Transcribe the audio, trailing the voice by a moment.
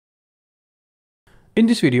In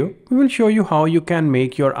this video, we will show you how you can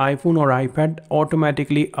make your iPhone or iPad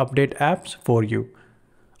automatically update apps for you.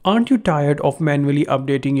 Aren't you tired of manually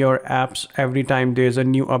updating your apps every time there's a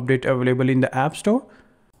new update available in the App Store?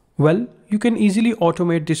 Well, you can easily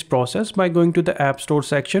automate this process by going to the App Store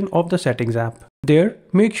section of the Settings app. There,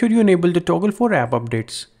 make sure you enable the toggle for app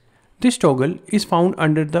updates. This toggle is found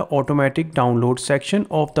under the automatic download section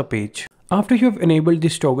of the page. After you have enabled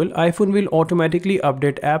this toggle, iPhone will automatically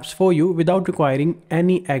update apps for you without requiring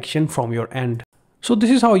any action from your end. So this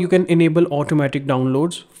is how you can enable automatic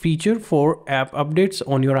downloads feature for app updates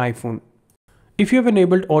on your iPhone. If you have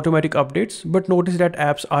enabled automatic updates but notice that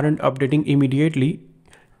apps aren't updating immediately,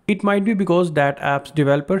 it might be because that app's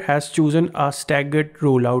developer has chosen a staggered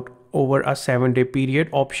rollout over a 7-day period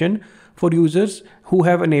option for users who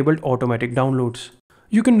have enabled automatic downloads.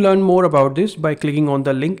 You can learn more about this by clicking on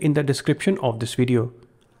the link in the description of this video.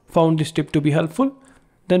 Found this tip to be helpful?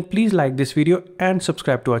 Then please like this video and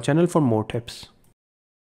subscribe to our channel for more tips.